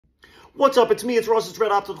What's up? It's me. It's Ross. It's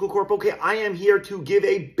Red Optical Corp. Okay, I am here to give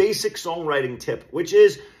a basic songwriting tip, which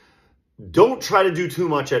is don't try to do too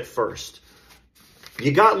much at first.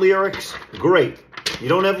 You got lyrics? Great. You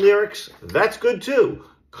don't have lyrics? That's good too.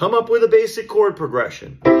 Come up with a basic chord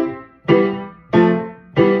progression.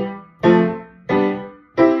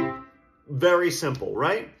 Very simple,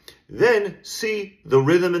 right? Then see the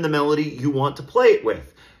rhythm and the melody you want to play it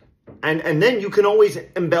with. And then you can always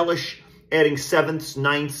embellish, adding sevenths,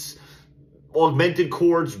 ninths, augmented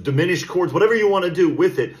chords, diminished chords, whatever you want to do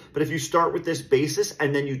with it. But if you start with this basis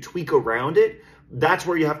and then you tweak around it, that's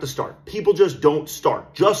where you have to start. People just don't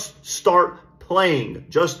start. Just start playing.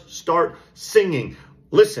 Just start singing.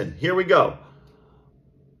 Listen, here we go.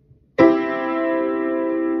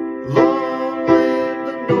 Long live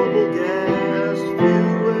the noble guest,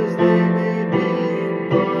 few as they may be,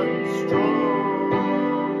 but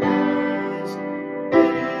strong as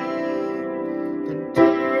any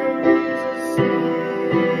contemporaries aside,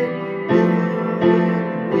 without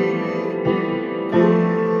we could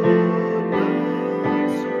not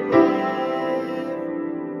survive.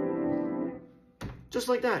 Just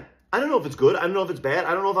like that. I don't know if it's good. I don't know if it's bad.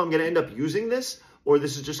 I don't know if I'm going to end up using this, or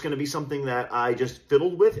this is just going to be something that I just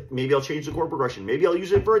fiddled with. Maybe I'll change the chord progression. Maybe I'll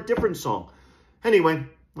use it for a different song. Anyway,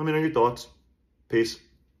 let me know your thoughts. Peace.